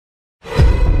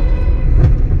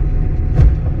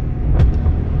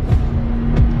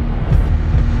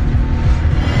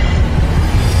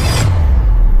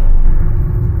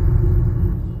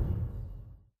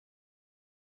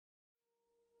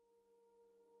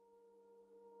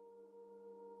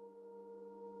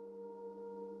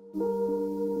Somewhere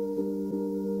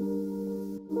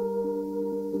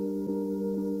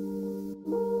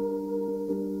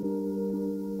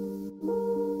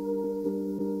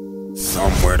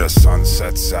the sun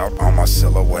sets out on my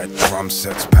silhouette. Drum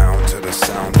sets pound to the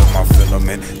sound of my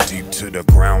filament. Deep to the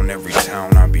ground, every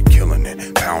town I be killing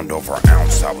it. Pound over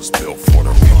ounce, I was built for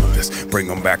the real of this. Bring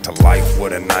them back to life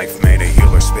with a knife, made a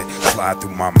healer spit. Slide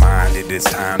through my mind, it is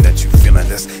time that you feeling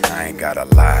this. I ain't gotta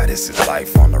lie, this is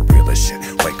life on the realest shit.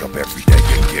 Wake up every day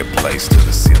and get placed to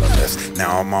the ceiling list.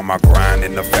 Now I'm on my grind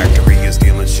and the factory is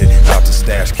dealing shit. About to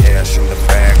stash cash in the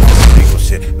bag on some legal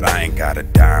shit. But I ain't got a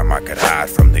dime, I could hide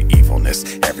from the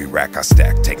evilness. Every rack I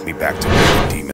stack take me back to